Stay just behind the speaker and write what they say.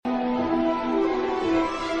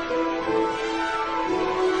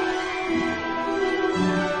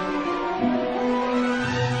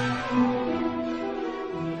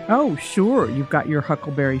Oh, sure, you've got your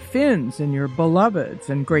Huckleberry Finns and your Beloveds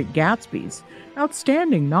and Great Gatsbys.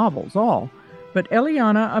 Outstanding novels, all. But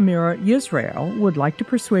Eliana Amira Yisrael would like to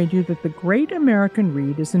persuade you that the Great American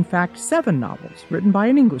Read is in fact 7 novels written by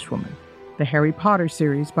an Englishwoman, the Harry Potter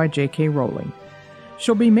series by J.K. Rowling.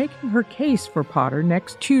 She'll be making her case for Potter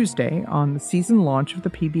next Tuesday on the season launch of the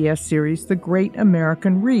PBS series The Great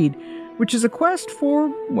American Read, which is a quest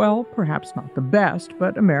for, well, perhaps not the best,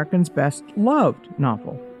 but Americans' best loved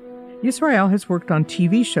novel. Yisrael has worked on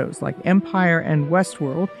TV shows like Empire and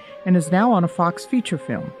Westworld and is now on a Fox feature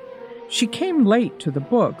film. She came late to the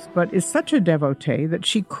books, but is such a devotee that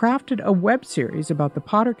she crafted a web series about the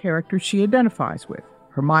Potter characters she identifies with.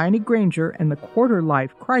 Hermione Granger and the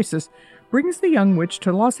Quarter-Life Crisis brings the young witch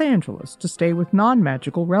to Los Angeles to stay with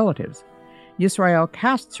non-magical relatives. Yisrael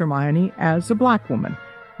casts Hermione as a black woman.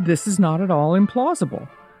 This is not at all implausible.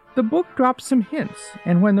 The book drops some hints,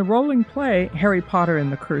 and when the Rowling play Harry Potter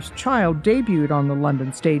and the Cursed Child debuted on the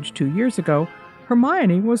London stage 2 years ago,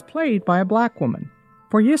 Hermione was played by a black woman.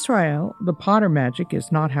 For Yisrael, the Potter magic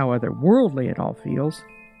is not how otherworldly it all feels,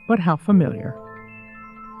 but how familiar.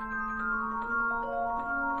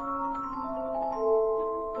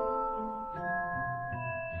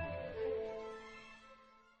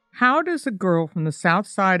 How does a girl from the south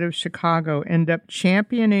side of Chicago end up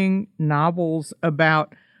championing novels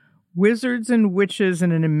about wizards and witches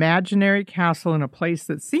in an imaginary castle in a place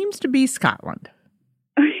that seems to be Scotland?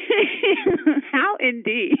 How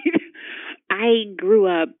indeed. I grew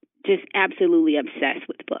up just absolutely obsessed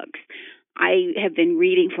with books. I have been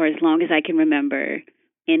reading for as long as I can remember.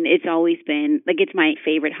 And it's always been, like, it's my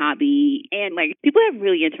favorite hobby. And, like, people have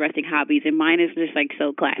really interesting hobbies, and mine is just, like,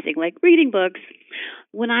 so classic, like reading books.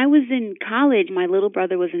 When I was in college, my little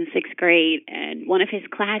brother was in 6th grade, and one of his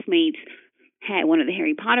classmates had one of the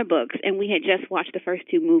Harry Potter books, and we had just watched the first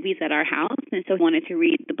 2 movies at our house, and so wanted to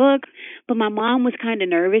read the book. But my mom was kind of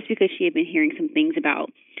nervous because she had been hearing some things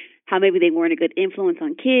about how maybe they weren't a good influence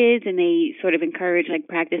on kids, and they sort of encouraged, like,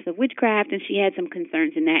 practice of witchcraft, and she had some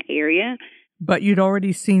concerns in that area. But you'd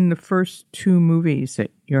already seen the first 2 movies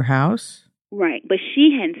at your house? Right, but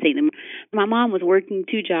she hadn't seen them. My mom was working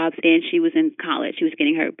 2 jobs, and she was in college. She was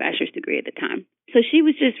getting her bachelor's degree at the time. So she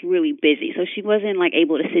was just really busy, so she wasn't, like,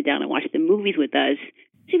 able to sit down and watch the movies with us.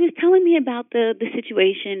 She was telling me about the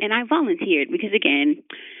situation, and I volunteered because, again,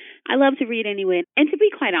 I love to read anyway. And to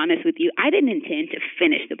be quite honest with you, I didn't intend to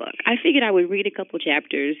finish the book. I figured I would read a couple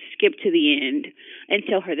chapters, skip to the end, and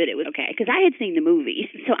tell her that it was okay. Because I had seen the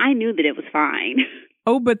movies, so I knew that it was fine.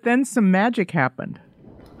 Oh, but then some magic happened.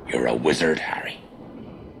 You're a wizard, Harry.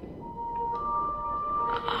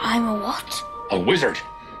 I'm a what? A wizard.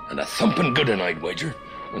 And a thumping good one, I'd wager,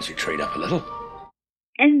 once you trade up a little.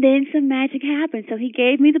 And then some magic happened. So he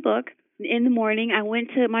gave me the book. In the morning, I went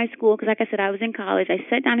to my school because, like I said, I was in college. I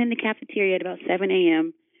sat down in the cafeteria at about 7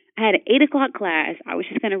 a.m. I had an 8 o'clock class. I was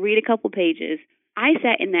just going to read a couple pages. I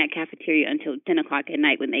sat in that cafeteria until 10 o'clock at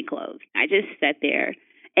night when they closed. I just sat there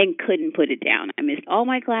and couldn't put it down. I missed all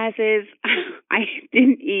my classes. I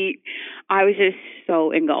didn't eat. I was just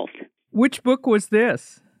so engulfed. Which book was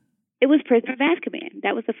this? It was Prisoner of Azkaban.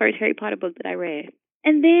 That was the first Harry Potter book that I read.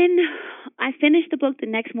 And then I finished the book the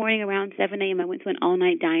next morning around 7 a.m. I went to an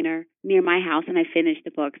all-night diner near my house, and I finished the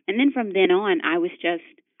book. And then from then on, I was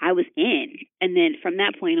in. And then from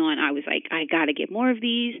that point on, I was like, I got to get more of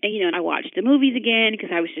these. And, I watched the movies again because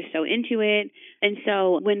I was just so into it. And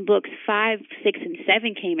so when books 5, 6, and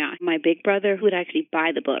 7 came out, my big brother would actually buy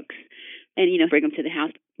the books and, bring them to the house.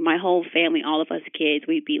 My whole family, all of us kids,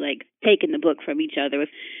 we'd be like taking the book from each other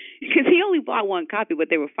because he only bought 1 copy, but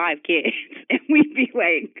there were 5 kids. And we'd be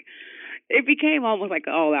like, it became almost like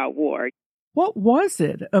an all-out war. What was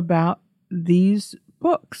it about these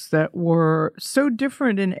books that were so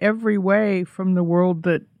different in every way from the world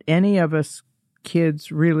that any of us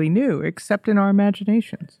kids really knew, except in our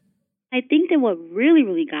imaginations? I think that what really,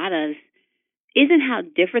 really got us isn't how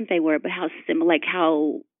different they were, but how similar, like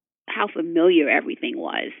how familiar everything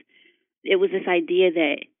was. It was this idea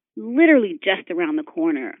that literally just around the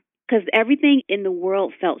corner, because everything in the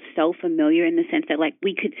world felt so familiar in the sense that, like,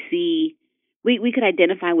 we could see, we could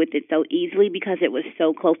identify with it so easily because it was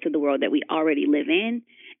so close to the world that we already live in,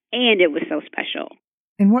 and it was so special.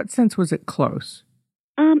 In what sense was it close?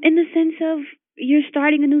 In the sense of you're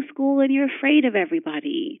starting a new school and you're afraid of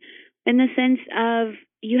everybody. In the sense of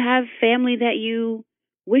you have family that you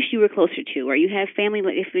wish you were closer to, or you have family,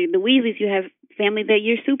 like if the Weasleys, you have family that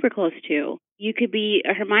you're super close to. You could be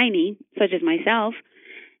a Hermione, such as myself,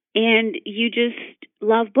 and you just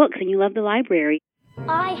love books and you love the library.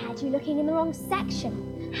 I had you looking in the wrong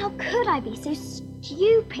section. How could I be so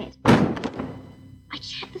stupid? I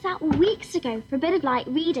checked this out weeks ago for a bit of light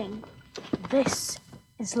reading. This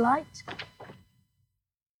is light.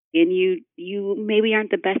 And you maybe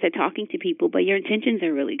aren't the best at talking to people, but your intentions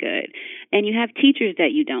are really good. And you have teachers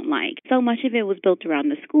that you don't like. So much of it was built around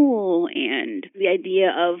the school and the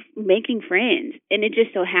idea of making friends. And it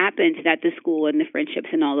just so happens that the school and the friendships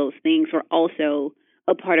and all those things were also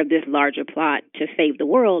a part of this larger plot to save the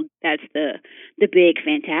world. That's the big,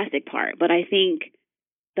 fantastic part. But I think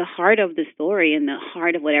the heart of the story and the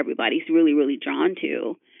heart of what everybody's really, really drawn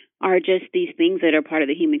to are just these things that are part of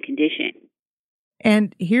the human condition.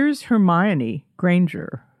 And here's Hermione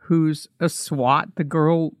Granger, who's a SWAT, the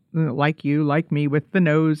girl like you, like me, with the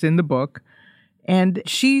nose in the book. And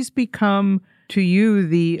she's become, to you,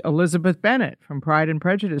 the Elizabeth Bennet from Pride and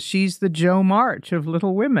Prejudice. She's the Jo March of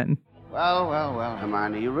Little Women. Well,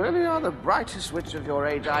 Hermione, you really are the brightest witch of your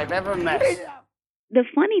age I've ever met. The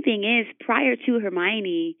funny thing is, prior to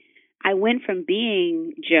Hermione, I went from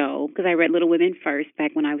being Jo, because I read Little Women first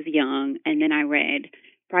back when I was young, and then I read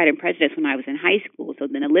Pride and Prejudice when I was in high school. So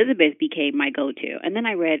then Elizabeth became my go-to. And then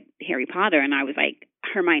I read Harry Potter, and I was like,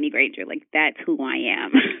 Hermione Granger, like, that's who I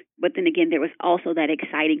am. But then again, there was also that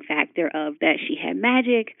exciting factor of that she had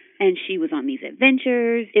magic, and she was on these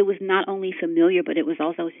adventures. It was not only familiar, but it was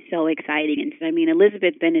also so exciting. And I mean,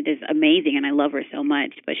 Elizabeth Bennet is amazing, and I love her so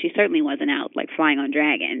much, but she certainly wasn't out, like, flying on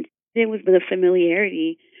dragons. It was the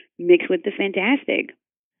familiarity mixed with the fantastic.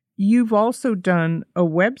 You've also done a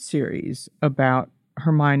web series about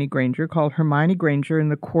Hermione Granger called Hermione Granger in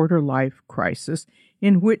the Quarter Life Crisis,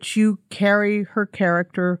 in which you carry her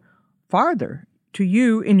character farther. To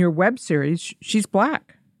you, in your web series, she's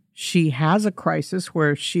Black. She has a crisis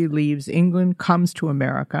where she leaves England, comes to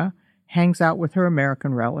America, hangs out with her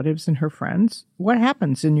American relatives and her friends. What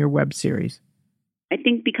happens in your web series? I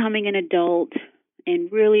think becoming an adult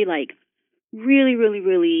and really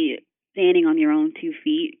standing on your own 2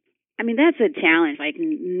 feet, I mean, that's a challenge like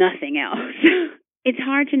nothing else. It's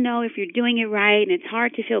hard to know if you're doing it right, and it's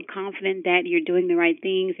hard to feel confident that you're doing the right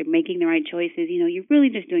things or making the right choices. You know, you're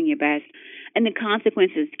really just doing your best, and the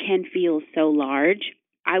consequences can feel so large.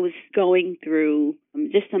 I was going through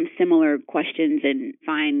just some similar questions and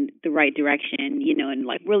find the right direction, you know, and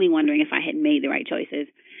like really wondering if I had made the right choices.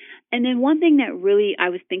 And then one thing that really I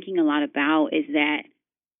was thinking a lot about is that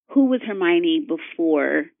who was Hermione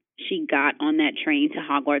before she got on that train to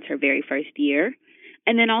Hogwarts her very first year?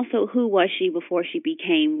 And then also, who was she before she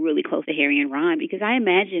became really close to Harry and Ron? Because I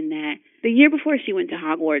imagine that the year before she went to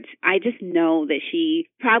Hogwarts, I just know that she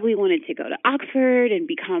probably wanted to go to Oxford and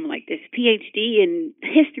become like this PhD in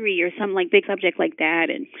history or some like big subject like that.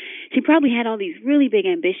 And she probably had all these really big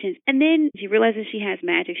ambitions. And then she realizes she has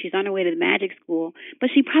magic. She's on her way to the magic school, but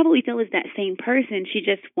she probably still is that same person. She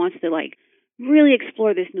just wants to like really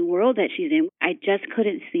explore this new world that she's in. I just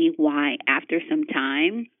couldn't see why after some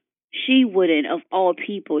time she wouldn't, of all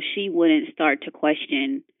people, she wouldn't start to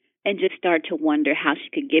question and just start to wonder how she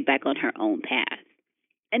could get back on her own path.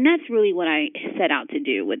 And that's really what I set out to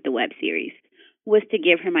do with the web series, was to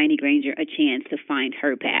give Hermione Granger a chance to find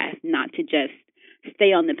her path, not to just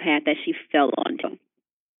stay on the path that she fell onto.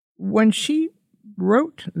 When she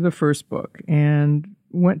wrote the first book and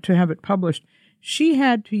went to have it published, she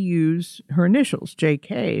had to use her initials,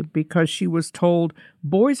 J.K., because she was told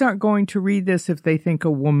boys aren't going to read this if they think a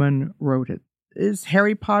woman wrote it. Is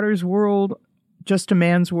Harry Potter's world just a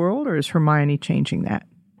man's world, or is Hermione changing that?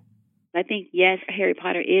 I think, yes, Harry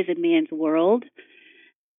Potter is a man's world.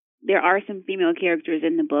 There are some female characters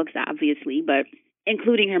in the books, obviously, but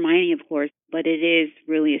including Hermione, of course. But it is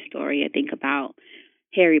really a story, I think, about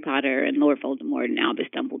Harry Potter and Lord Voldemort and Albus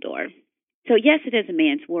Dumbledore. So, yes, it is a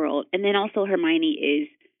man's world. And then also Hermione is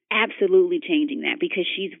absolutely changing that because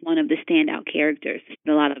she's one of the standout characters.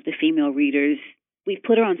 A lot of the female readers, we've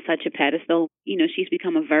put her on such a pedestal. You know, she's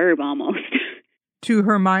become a verb almost. To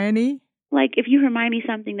Hermione? Like, if you Hermione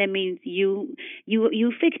something, that means you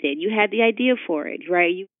fixed it. You had the idea for it,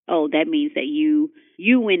 right? That means that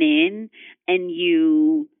you went in and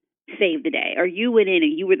you saved the day. Or you went in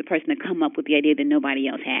and you were the person to come up with the idea that nobody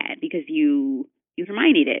else had because you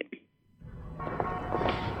Hermioned it.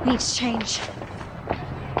 Need to change.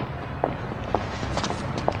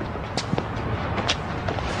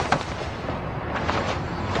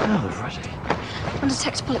 Oh, Roddy.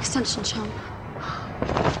 Undetectable extension charm.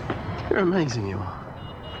 You're amazing, you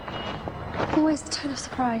are. Always the tone of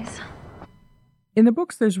surprise. In the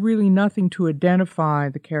books, there's really nothing to identify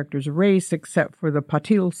the character's race except for the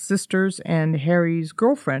Patil sisters and Harry's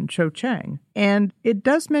girlfriend, Cho Chang. And it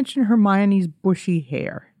does mention Hermione's bushy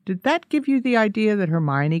hair. Did that give you the idea that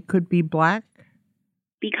Hermione could be Black?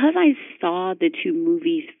 Because I saw the two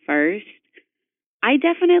movies first, I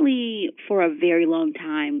definitely, for a very long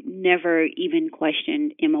time, never even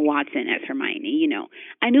questioned Emma Watson as Hermione. You know,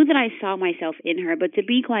 I knew that I saw myself in her, but to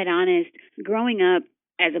be quite honest, growing up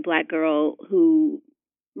as a Black girl who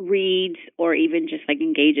reads or even just like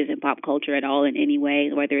engages in pop culture at all in any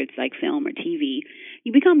way, whether it's like film or TV,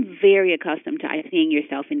 you become very accustomed to seeing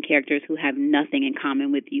yourself in characters who have nothing in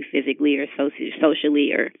common with you physically or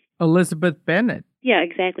socially or... Elizabeth Bennet. Yeah,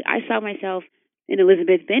 exactly. I saw myself in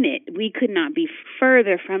Elizabeth Bennet. We could not be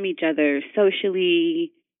further from each other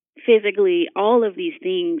socially, physically, all of these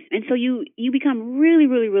things. And so you become really,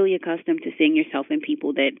 really, really accustomed to seeing yourself in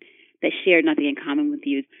people that share nothing in common with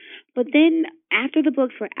you. But then after the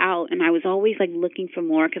books were out and I was always like looking for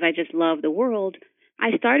more because I just love the world,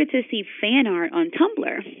 I started to see fan art on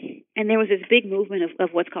Tumblr. And there was this big movement of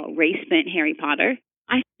what's called race-bent Harry Potter.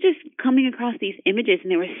 I was just coming across these images,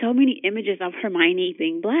 and there were so many images of Hermione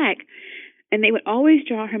being Black. And they would always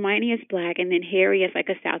draw Hermione as Black and then Harry as like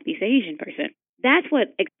a Southeast Asian person. That's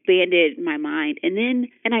what expanded my mind. And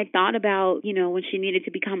I thought about, you know, when she needed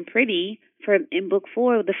to become pretty in book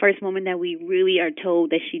 4, the first moment that we really are told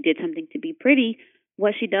that she did something to be pretty,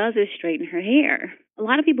 what she does is straighten her hair. A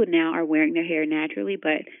lot of people now are wearing their hair naturally,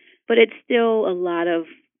 but it's still a lot of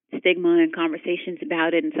stigma and conversations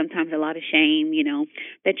about it, and sometimes a lot of shame, you know,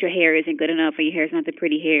 that your hair isn't good enough or your hair is not the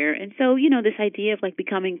pretty hair. And so, you know, this idea of like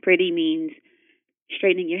becoming pretty means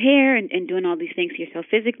straightening your hair and doing all these things to yourself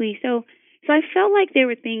physically. So I felt like there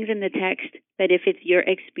were things in the text that if it's your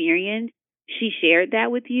experience, she shared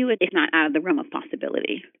that with you. It's not out of the realm of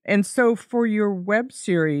possibility. And so for your web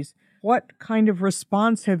series, what kind of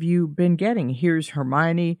response have you been getting? Here's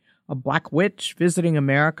Hermione, a Black witch, visiting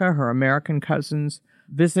America, her American cousins,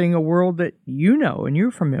 visiting a world that you know and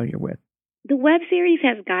you're familiar with. The web series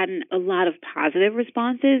has gotten a lot of positive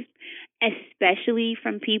responses, especially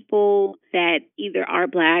from people that either are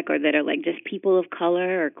Black or that are like just people of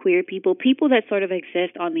color or queer people that sort of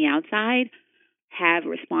exist on the outside have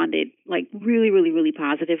responded like really, really, really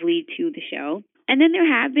positively to the show. And then there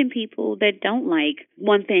have been people that don't like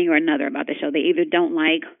one thing or another about the show. They either don't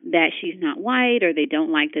like that she's not white or they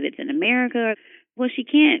don't like that it's in America. Well, she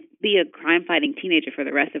can't be a crime-fighting teenager for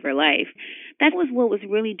the rest of her life. That was what was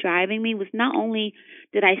really driving me, was not only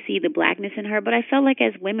did I see the Blackness in her, but I felt like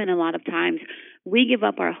as women a lot of times we give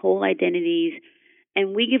up our whole identities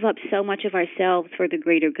and we give up so much of ourselves for the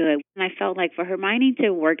greater good. And I felt like for Hermione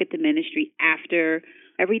to work at the ministry after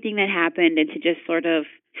everything that happened and to just sort of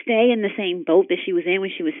stay in the same boat that she was in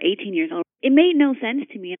when she was 18 years old, it made no sense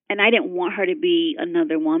to me. And I didn't want her to be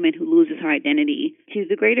another woman who loses her identity to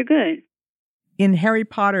the greater good. In Harry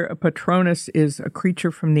Potter, a Patronus is a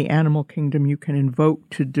creature from the animal kingdom you can invoke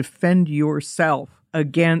to defend yourself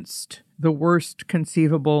against the worst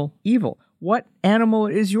conceivable evil. What animal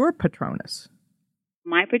is your Patronus?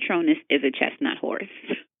 My Patronus is a chestnut horse,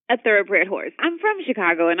 a thoroughbred horse. I'm from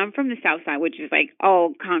Chicago, and I'm from the South Side, which is like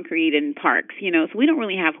all concrete and parks, you know, so we don't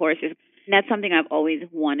really have horses. And that's something I've always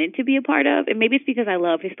wanted to be a part of. And maybe it's because I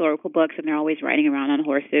love historical books and they're always riding around on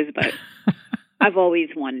horses, but I've always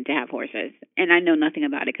wanted to have horses. And I know nothing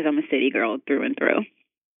about it because I'm a city girl through and through.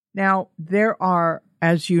 Now, there are,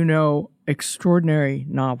 as you know, extraordinary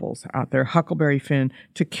novels out there. Huckleberry Finn,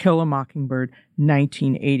 To Kill a Mockingbird,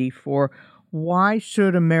 1984. Why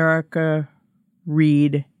should America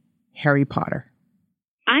read Harry Potter?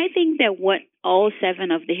 I think that what all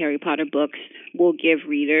 7 of the Harry Potter books will give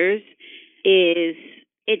readers is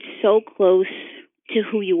it's so close to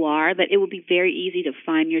who you are that it will be very easy to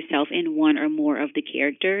find yourself in one or more of the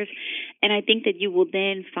characters. And I think that you will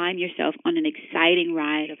then find yourself on an exciting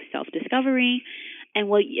ride of self-discovery, and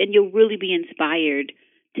you'll really be inspired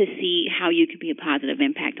to see how you can be a positive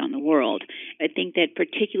impact on the world. I think that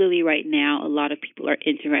particularly right now, a lot of people are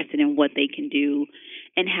interested in what they can do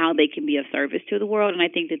and how they can be of service to the world. And I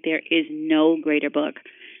think that there is no greater book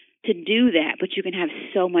to do that, but you can have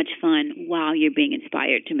so much fun while you're being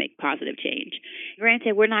inspired to make positive change.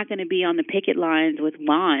 Granted, we're not going to be on the picket lines with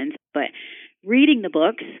wands, but reading the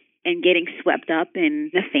books and getting swept up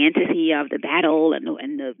in the fantasy of the battle and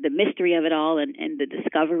the mystery of it all and the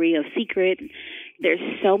discovery of secret. There's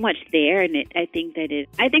so much there, and I think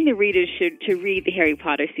the readers should read the Harry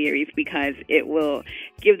Potter series because it will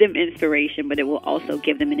give them inspiration, but it will also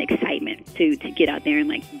give them an excitement to get out there and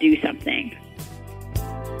like do something.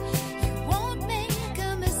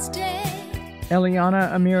 Eliana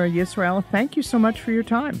Amira Yisrael, thank you so much for your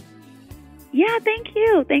time. Yeah, thank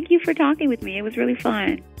you. Thank you for talking with me. It was really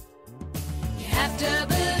fun. You have to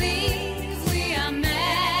believe we are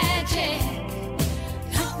magic.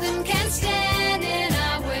 Nothing can stand in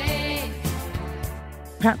our way.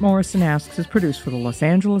 Pat Morrison Asks is produced for the Los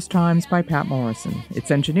Angeles Times by Pat Morrison.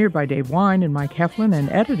 It's engineered by Dave Wine and Mike Heflin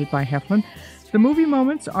and edited by Heflin. The movie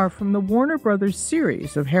moments are from the Warner Brothers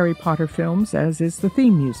series of Harry Potter films, as is the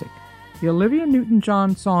theme music. The Olivia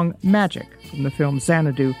Newton-John song Magic from the film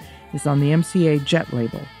Xanadu is on the MCA Jet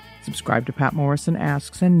label. Subscribe to Pat Morrison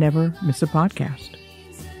Asks and never miss a podcast.